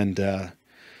 And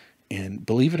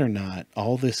believe it or not,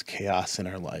 all this chaos in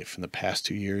our life in the past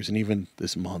 2 years, and even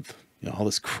this month, all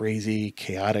this crazy,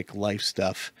 chaotic life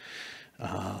stuff,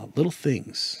 little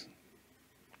things,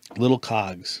 little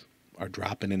cogs are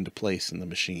dropping into place in the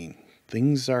machine.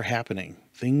 Things are happening.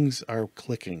 Things are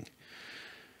clicking.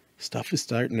 Stuff is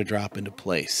starting to drop into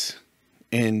place,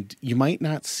 and you might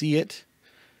not see it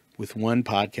with one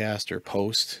podcast or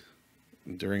post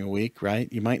during a week,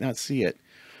 right? You might not see it,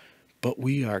 but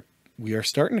we are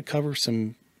starting to cover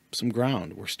some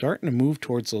ground. We're starting to move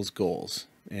towards those goals.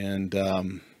 And,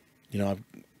 I'm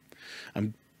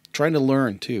trying to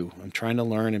learn too. I'm trying to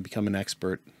learn and become an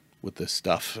expert with this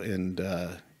stuff and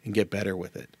get better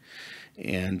with it.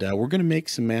 And we're going to make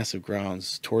some massive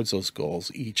grounds towards those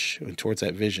goals and towards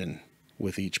that vision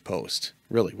with each post.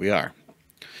 Really, we are.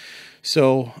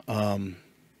 So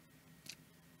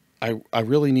I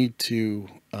really need to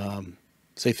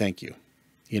say thank you.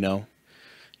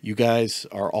 You guys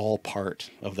are all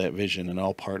part of that vision and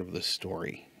all part of this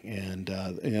story. And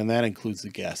that includes the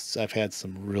guests. I've had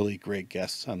some really great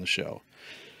guests on the show.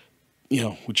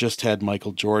 We just had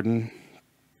Michael Jordan.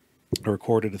 I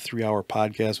recorded a 3-hour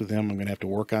podcast with him. I'm going to have to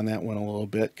work on that one a little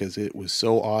bit because it was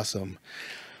so awesome.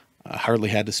 I hardly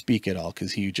had to speak at all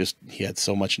because he had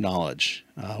so much knowledge.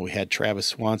 We had Travis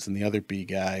Swanson, the other bee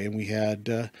guy, and we had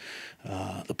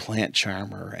the plant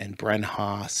charmer and Bren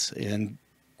Haas and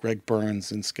Greg Burns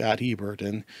and Scott Hebert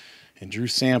and Drew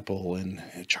Sample and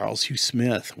Charles Hugh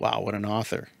Smith. Wow, what an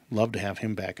author. Love to have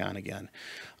him back on again.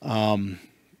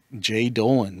 Jay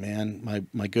Dolan, man,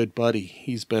 my good buddy.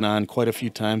 He's been on quite a few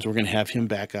times. We're going to have him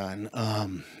back on.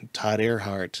 Todd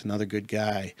Earhart, another good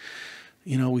guy.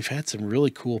 We've had some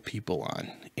really cool people on,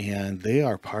 and they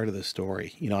are part of the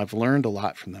story. I've learned a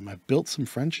lot from them. I've built some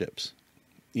friendships.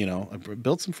 I've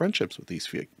built some friendships with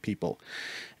these people,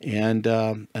 and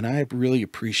I really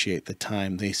appreciate the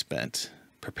time they spent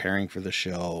preparing for the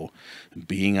show,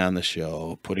 being on the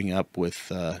show, putting up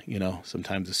with,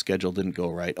 sometimes the schedule didn't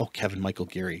go right. Oh, Kevin Michael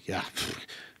Geary. Yeah.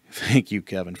 Thank you,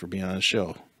 Kevin, for being on the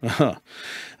show.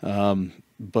 And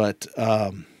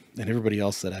everybody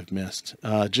else that I've missed,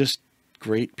 just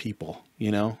great people,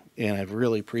 and I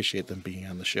really appreciate them being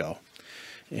on the show.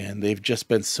 And they've just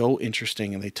been so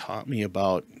interesting, and they taught me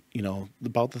about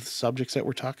the subjects that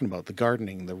we're talking about: the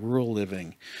gardening, the rural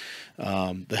living,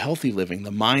 the healthy living,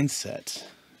 the mindset,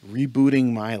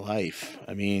 rebooting my life.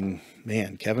 I mean,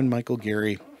 man, Kevin Michael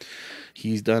Geary,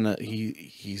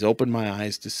 he's opened my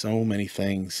eyes to so many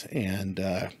things, and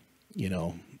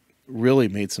really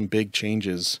made some big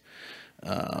changes,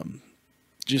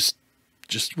 just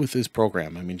with his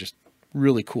program. I mean, just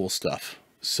really cool stuff.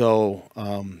 So,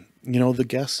 the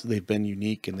guests, they've been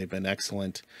unique and they've been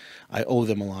excellent. I owe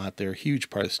them a lot. They're a huge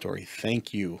part of the story.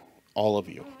 Thank you, all of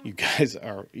you.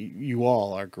 You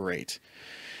all are great.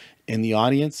 And the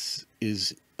audience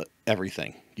is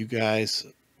everything. You guys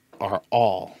are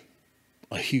all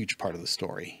a huge part of the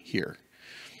story here.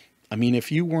 I mean,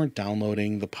 if you weren't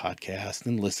downloading the podcast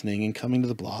and listening and coming to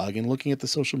the blog and looking at the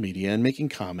social media and making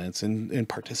comments and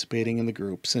participating in the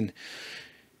groups and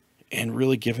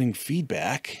really giving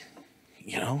feedback,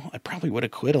 I probably would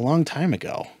have quit a long time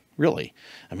ago. Really.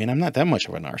 I mean, I'm not that much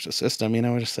of a narcissist. I mean,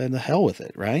 I would have said the hell with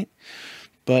it, right?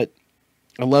 But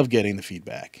I love getting the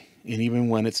feedback. And even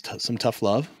when it's some tough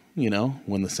love,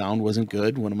 when the sound wasn't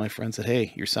good, one of my friends said,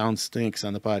 "Hey, your sound stinks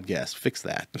on the podcast. Fix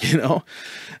that,"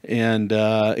 And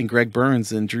Greg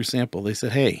Burns and Drew Sample, they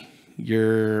said, "Hey,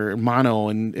 you're mono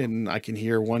and I can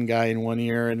hear one guy in one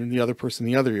ear and the other person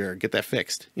in the other ear. Get that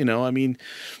fixed." I mean,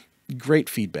 great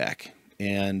feedback.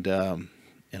 And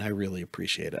I really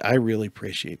appreciate it. I really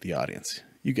appreciate the audience.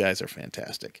 You guys are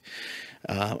fantastic.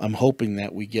 I'm hoping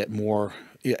that we get more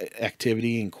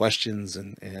activity and questions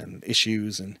and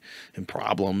issues and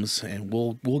problems, and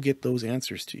we'll get those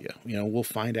answers to you. We'll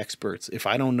find experts. If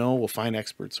I don't know, we'll find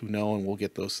experts who know, and we'll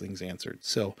get those things answered.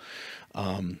 So,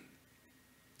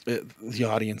 the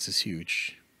audience is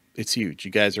huge. It's huge.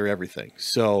 You guys are everything.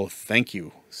 So thank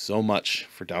you so much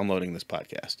for downloading this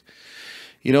podcast.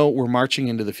 We're marching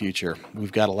into the future.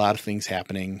 We've got a lot of things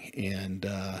happening and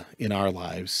in our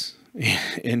lives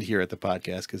and here at the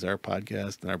podcast, because our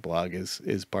podcast and our blog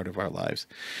is part of our lives.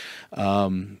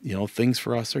 Things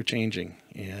for us are changing,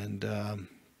 and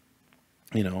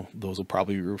those will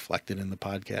probably be reflected in the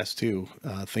podcast too.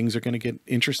 Things are going to get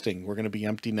interesting. We're going to be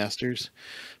empty nesters.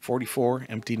 44,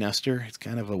 empty nester. It's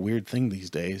kind of a weird thing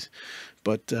these days,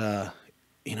 but I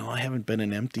haven't been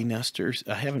an empty nester.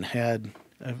 I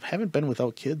haven't been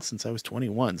without kids since I was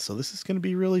 21. So this is going to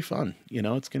be really fun.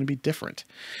 It's going to be different.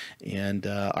 And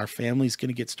our family's going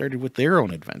to get started with their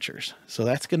own adventures. So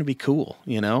that's going to be cool,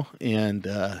 and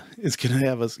it's going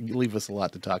to leave us a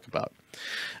lot to talk about.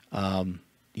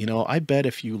 I bet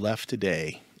if you left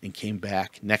today and came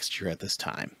back next year at this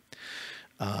time,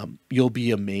 you'll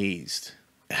be amazed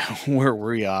where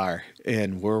we are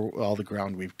and where all the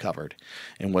ground we've covered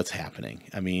and what's happening.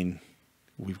 I mean,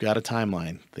 we've got a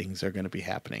timeline. Things are going to be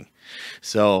happening.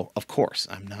 So, of course,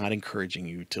 I'm not encouraging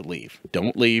you to leave.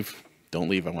 Don't leave. Don't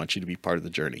leave. I want you to be part of the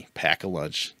journey. Pack a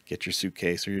lunch. Get your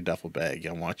suitcase or your duffel bag.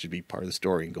 I want you to be part of the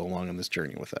story and go along on this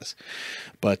journey with us.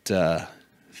 But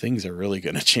things are really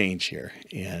going to change here,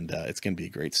 and it's going to be a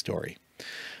great story.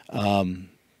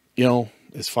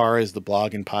 As far as the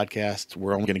blog and podcast,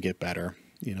 we're only going to get better.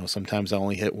 Sometimes I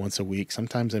only hit once a week.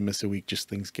 Sometimes I miss a week. Just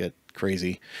things get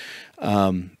crazy.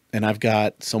 And I've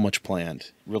got so much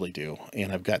planned, really do.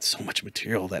 And I've got so much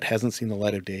material that hasn't seen the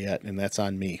light of day yet, and that's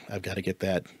on me. I've got to get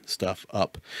that stuff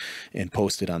up and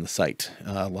posted on the site.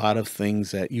 A lot of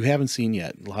things that you haven't seen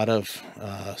yet. A lot of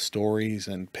stories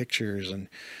and pictures and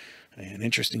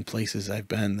interesting places I've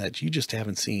been that you just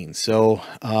haven't seen. So,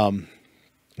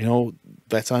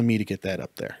 that's on me to get that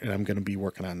up there, and I'm going to be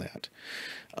working on that.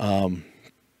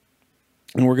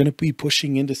 And we're going to be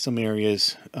pushing into some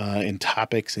areas and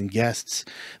topics and guests.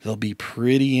 They'll be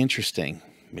pretty interesting.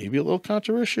 Maybe a little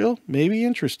controversial, maybe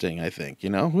interesting, I think.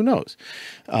 Who knows?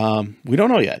 We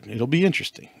don't know yet. It'll be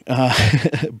interesting.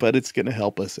 But it's going to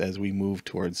help us as we move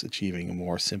towards achieving a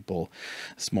more simple,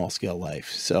 small-scale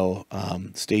life. So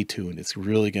stay tuned. It's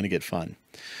really going to get fun.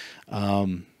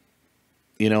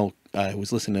 I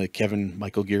was listening to Kevin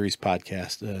Michael Geary's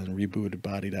podcast on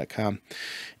rebootedbody.com,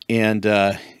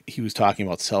 and he was talking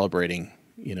about celebrating,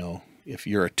 if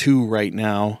you're a 2 right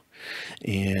now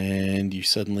and you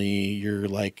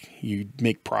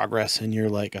make progress and you're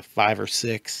like a 5 or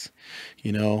 6,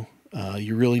 you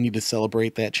really need to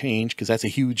celebrate that change, because that's a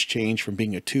huge change from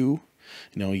being a 2.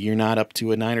 You're not up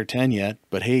to a 9 or 10 yet,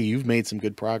 but hey, you've made some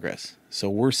good progress. So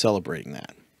we're celebrating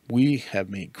that. We have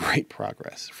made great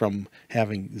progress from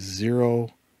having 0,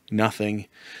 nothing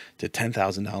to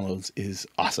 10,000 downloads is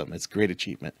awesome. It's a great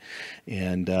achievement.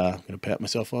 And I'm going to pat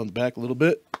myself on the back a little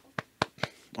bit.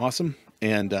 Awesome.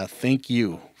 And thank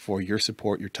you for your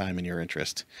support, your time, and your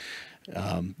interest.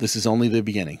 This is only the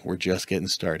beginning. We're just getting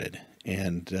started.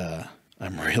 And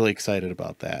I'm really excited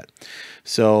about that.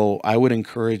 So I would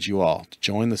encourage you all to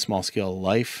join the Small Scale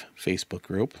Life Facebook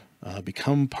group.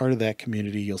 Become part of that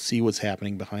community. You'll see what's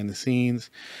happening behind the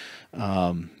scenes.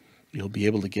 You'll be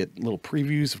able to get little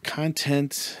previews of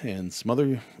content and some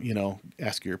other,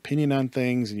 ask your opinion on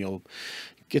things, and you'll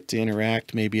get to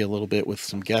interact maybe a little bit with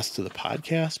some guests of the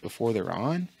podcast before they're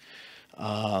on.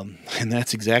 And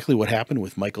that's exactly what happened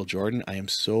with Michael Jordan. I'm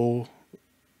so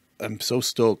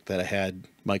stoked that I had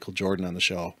Michael Jordan on the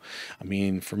show. I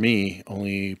mean, for me,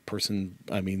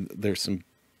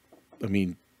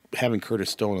 having Curtis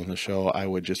Stone on the show, I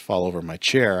would just fall over my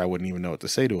chair. I wouldn't even know what to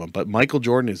say to him. But Michael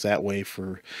Jordan is that way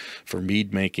for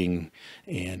mead making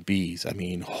and bees. I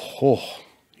mean,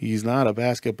 he's not a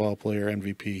basketball player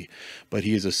MVP, but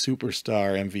he is a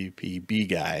superstar MVP bee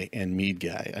guy and mead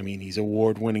guy. I mean, he's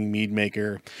award-winning mead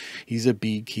maker. He's a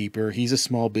beekeeper. He's a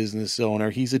small business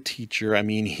owner. He's a teacher. I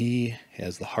mean, he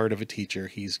has the heart of a teacher.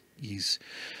 He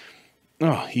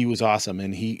was awesome.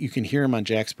 And you can hear him on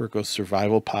Jack Spirko's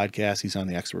Survival podcast. He's on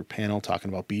the expert panel talking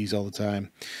about bees all the time.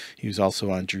 He was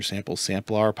also on Drew Sample's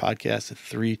Sample Hour podcast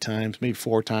 3 times, maybe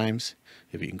 4 times,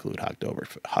 if you include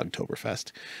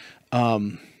Hogtoberfest.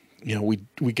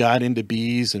 We got into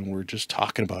bees, and we're just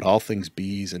talking about all things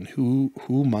bees and who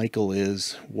Michael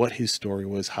is, what his story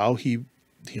was, how he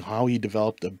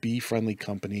developed a bee-friendly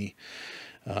company,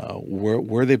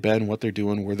 where they've been, what they're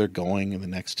doing, where they're going in the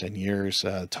next 10 years.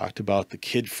 Talked about the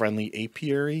kid-friendly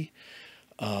apiary,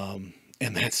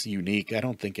 and that's unique. I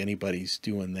don't think anybody's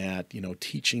doing that,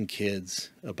 teaching kids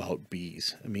about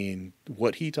bees. I mean,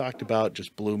 what he talked about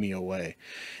just blew me away.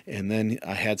 And then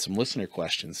I had some listener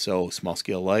questions. So Small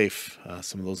Scale Life,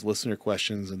 some of those listener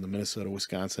questions in the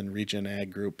Minnesota-Wisconsin Regen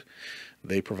Ag Group,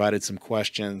 they provided some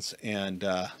questions, and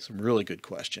some really good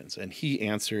questions, and he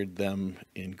answered them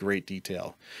in great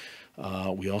detail.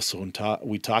 We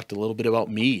talked a little bit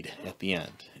about mead at the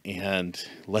end, and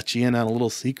let you in on a little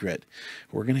secret.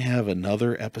 We're going to have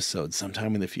another episode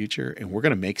sometime in the future, and we're going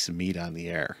to make some mead on the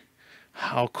air.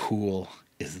 How cool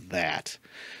is that?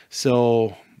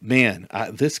 So, man,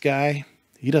 this guy,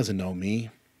 he doesn't know me.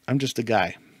 I'm just a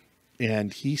guy,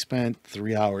 and he spent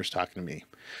 3 hours talking to me.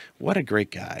 What a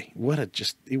great guy.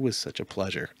 It was such a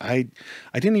pleasure. I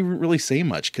didn't even really say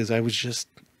much, because I was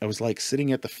like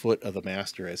sitting at the foot of the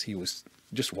master as he was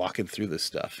just walking through this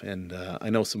stuff. And I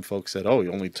know some folks said, "Oh,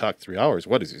 you only talked 3 hours.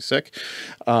 What, is he sick?"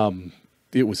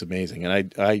 It was amazing.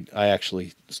 And I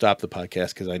actually stopped the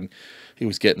podcast because it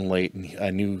was getting late, and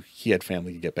I knew he had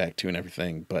family to get back to and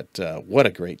everything. But what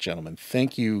a great gentleman.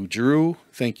 Thank you, Drew.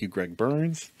 Thank you, Greg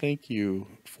Burns. Thank you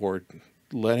for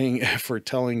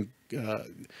telling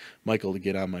Michael to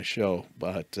get on my show.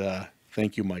 But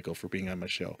thank you, Michael, for being on my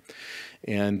show.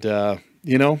 And we're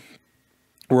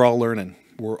all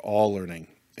learning.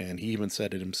 And he even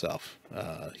said it himself.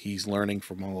 He's learning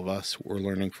from all of us. We're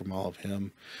learning from all of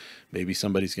him. Maybe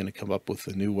somebody's going to come up with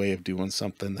a new way of doing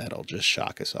something that'll just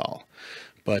shock us all.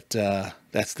 But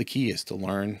that's the key, is to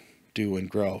learn, do, and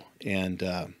grow. And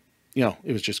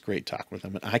it was just great talking with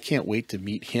him. And I can't wait to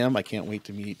meet him. I can't wait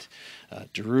to meet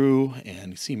Drew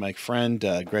and see my friend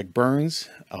Greg Burns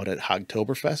out at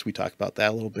Hogtoberfest. We talked about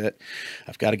that a little bit.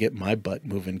 I've got to get my butt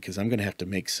moving, because I'm going to have to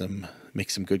make some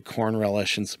good corn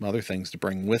relish and some other things to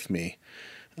bring with me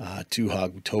to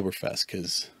Hogtoberfest,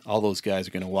 because all those guys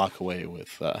are going to walk away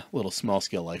with little Small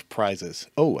Scale Life prizes.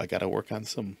 Oh, I got to work on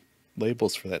some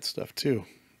labels for that stuff too.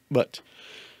 But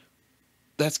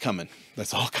that's coming.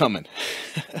 That's all coming.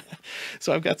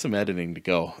 So I've got some editing to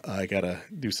go. I got to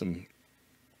do some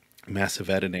massive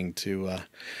editing to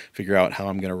figure out how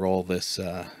I'm going to roll this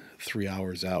 3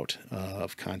 hours out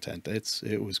of content.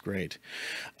 It was great.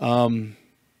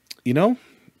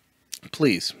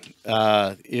 Please,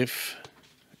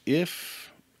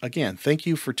 if again, thank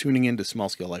you for tuning into Small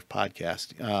Scale Life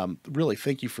Podcast. Really,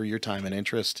 thank you for your time and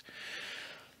interest.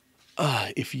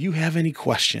 If you have any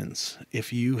questions,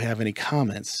 if you have any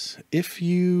comments, if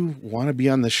you want to be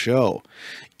on the show,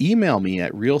 email me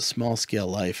at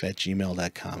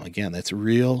realsmallscalelife@gmail.com. Again, that's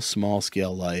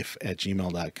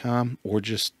realsmallscalelife@gmail.com, or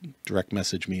just direct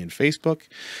message me in Facebook.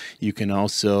 You can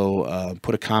also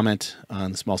put a comment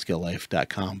on the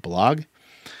smallscalelife.com blog.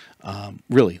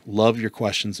 Really love your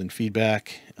questions and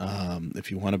feedback.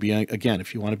 If you want to be on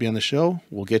the show,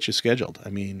 we'll get you scheduled. I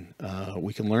mean,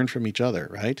 we can learn from each other,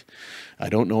 right? I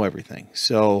don't know everything.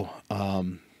 So,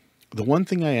 the one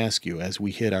thing I ask you as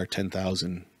we hit our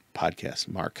 10,000 podcast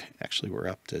mark, actually we're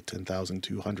up to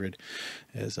 10,200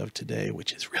 as of today,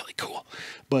 which is really cool.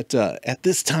 But, at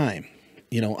this time,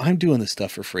 I'm doing this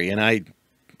stuff for free, and I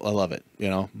love it.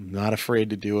 I'm not afraid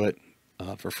to do it,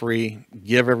 for free,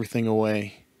 give everything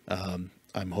away.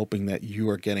 I'm hoping that you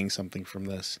are getting something from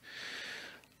this.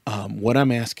 What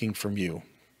I'm asking from you,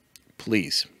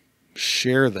 please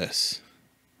share this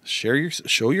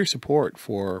show your support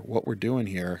for what we're doing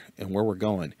here and where we're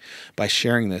going by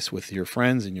sharing this with your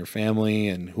friends and your family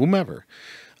and whomever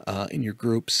in your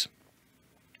groups.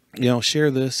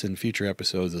 Share this in future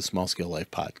episodes of Small Scale Life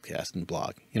podcast and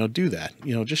blog. Do that.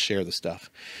 Just share the stuff,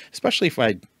 especially if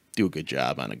I do a good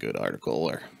job on a good article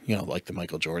or, like the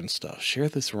Michael Jordan stuff. Share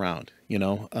this around.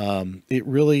 It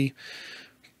really,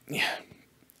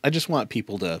 I just want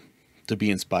people to be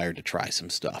inspired to try some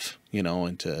stuff,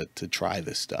 and to try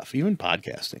this stuff, even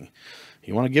podcasting.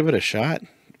 You want to give it a shot?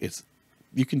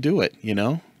 You can do it.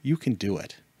 You can do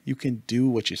it. You can do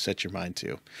what you set your mind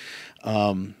to.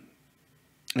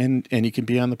 And you can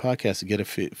be on the podcast to get a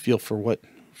feel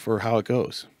for how it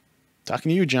goes.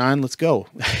 Talking to you, John. Let's go.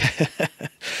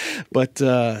 But,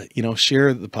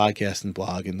 share the podcast and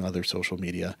blog and other social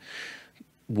media.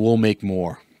 We'll make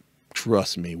more.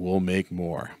 Trust me, we'll make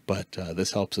more. But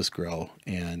this helps us grow,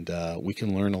 and we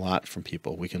can learn a lot from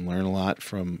people. We can learn a lot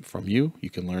from you. You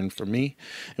can learn from me,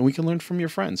 and we can learn from your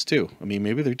friends too. I mean,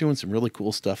 maybe they're doing some really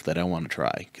cool stuff that I want to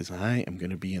try, because I am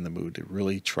going to be in the mood to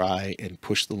really try and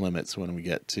push the limits when we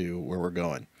get to where we're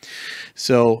going.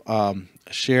 So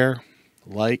share,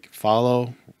 like,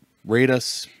 follow, rate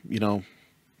us,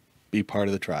 be part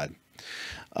of the tribe.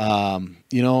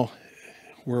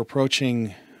 We're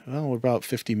approaching... Well, we're about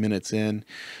 50 minutes in.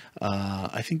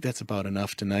 I think that's about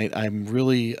enough tonight. I'm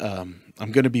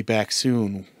going to be back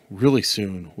soon, really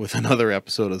soon, with another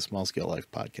episode of the Small Scale Life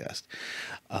podcast.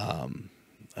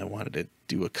 I wanted to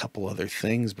do a couple other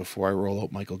things before I roll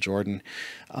out Michael Jordan.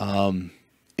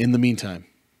 In the meantime,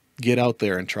 get out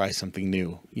there and try something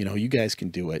new. You guys can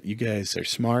do it. You guys are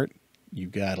smart.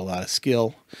 You've got a lot of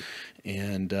skill.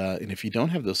 And if you don't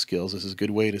have those skills, this is a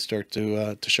good way to start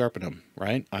to sharpen them,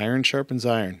 right? Iron sharpens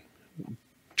iron.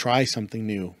 Try something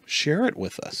new. Share it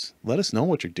with us. Let us know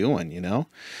what you're doing,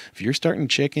 If you're starting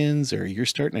chickens, or you're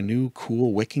starting a new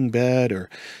cool wicking bed, or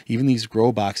even these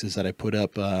grow boxes that I put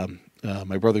up,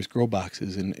 my brother's grow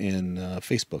boxes in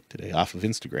Facebook today off of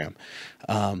Instagram.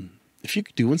 If you're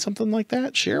doing something like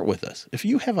that, share it with us. If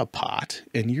you have a pot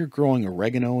and you're growing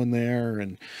oregano in there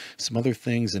and some other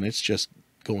things, and it's just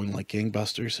going like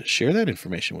gangbusters, share that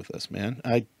information with us, man.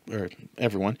 Or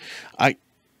everyone. I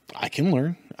can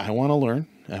learn. I want to learn.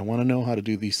 I want to know how to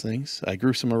do these things. I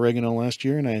grew some oregano last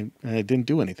year, and I didn't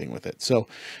do anything with it. So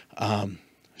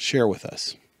share with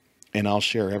us, and I'll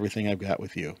share everything I've got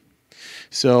with you.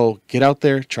 So get out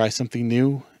there, try something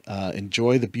new,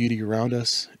 enjoy the beauty around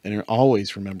us, and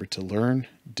always remember to learn,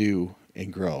 do,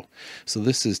 and grow. So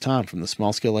this is Tom from the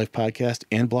Small Scale Life podcast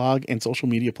and blog and social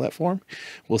media platform.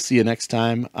 We'll see you next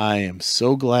time. I am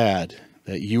so glad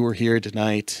that you were here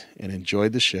tonight and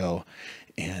enjoyed the show,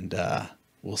 and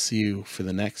we'll see you for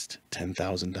the next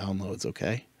 10,000 downloads.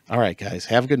 Okay. All right, guys,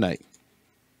 have a good night.